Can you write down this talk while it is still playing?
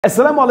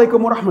Assalamu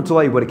alaikum wa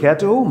rahmatullahi wa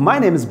barakatuhu. My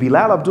name is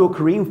Bilal Abdul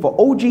Kareem for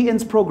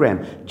OGN's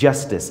program,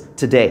 Justice.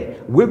 Today,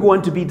 we're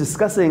going to be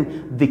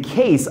discussing the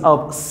case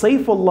of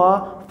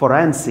Saifullah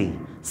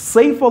Fransi.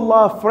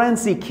 Saifullah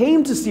Fransi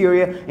came to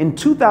Syria in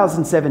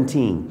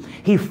 2017.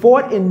 He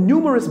fought in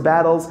numerous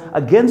battles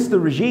against the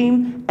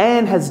regime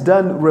and has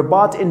done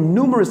ribat in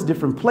numerous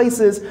different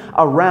places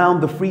around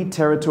the free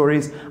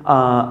territories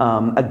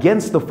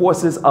against the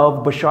forces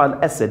of Bashar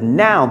al-Assad.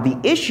 Now, the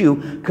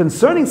issue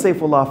concerning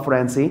Saifullah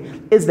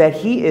Fransi is that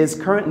he is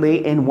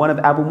currently in one of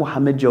Abu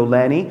Muhammad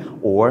Jolani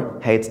or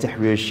Hayat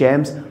Tahrir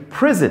al-Sham's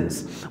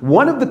prisons.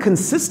 One of the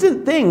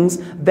consistent things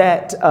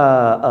that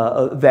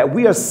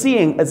we are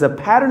seeing as a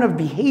pattern of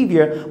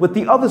behavior with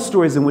the other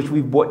stories in which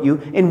we've brought you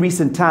in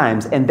recent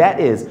times, and that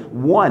is,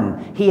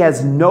 one, he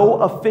has no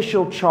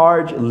official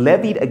charge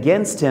levied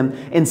against him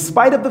in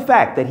spite of the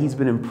fact that he's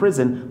been in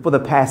prison for the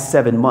past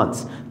 7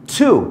 months.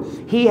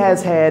 Two, he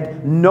has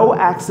had no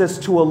access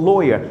to a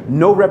lawyer,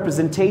 no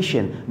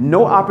representation,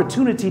 no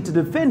opportunity to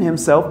defend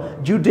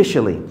himself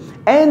judicially.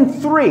 And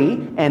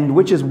three, and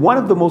which is one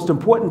of the most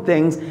important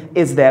things,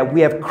 is that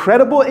we have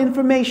credible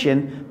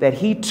information that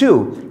he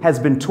too has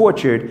been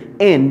tortured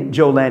in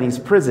Jolani's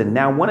prison.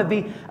 Now, one of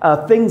the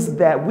things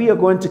that we are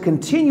going to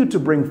continue to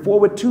bring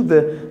forward to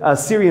the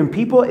Syrian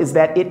people is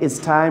that it is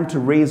time to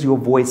raise your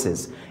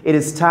voices. It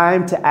is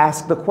time to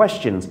ask the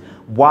questions.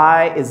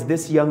 Why is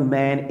this young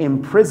man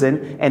in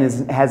prison and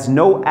has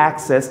no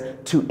access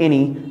to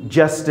any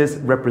justice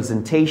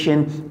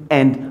representation?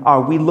 And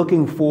are we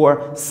looking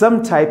for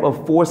some type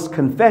of forced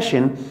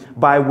confession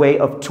by way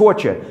of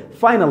torture?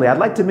 Finally, I'd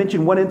like to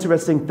mention one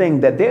interesting thing,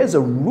 that there's a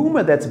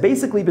rumor that's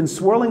basically been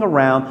swirling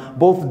around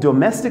both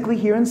domestically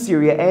here in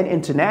Syria and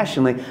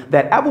internationally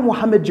that Abu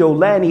Muhammad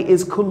Jolani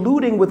is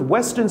colluding with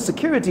Western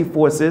security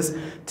forces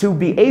to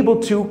be able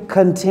to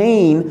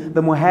contain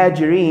the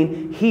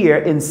Mujahideen here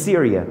in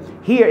Syria.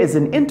 Here is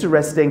an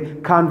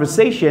interesting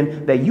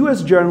conversation that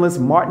U.S. journalist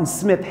Martin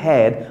Smith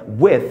had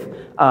with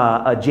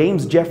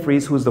James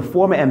Jeffries, who is the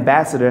former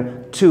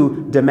ambassador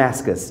to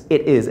Damascus.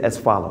 It is as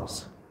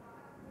follows.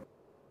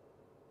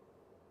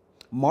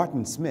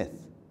 Martin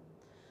Smith.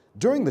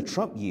 During the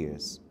Trump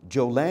years,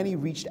 Jolani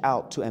reached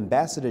out to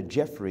Ambassador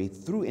Jeffrey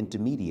through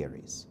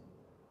intermediaries.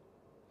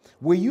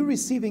 Were you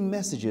receiving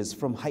messages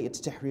from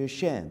Hayat Tahrir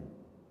al-Sham?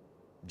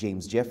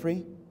 James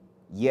Jeffrey.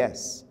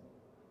 Yes.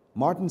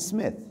 Martin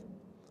Smith.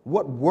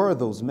 What were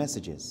those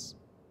messages?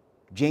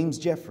 James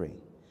Jeffrey.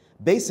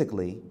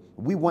 Basically,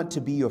 we want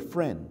to be your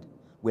friend.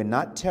 We're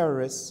not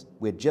terrorists.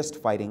 We're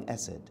just fighting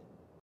Assad.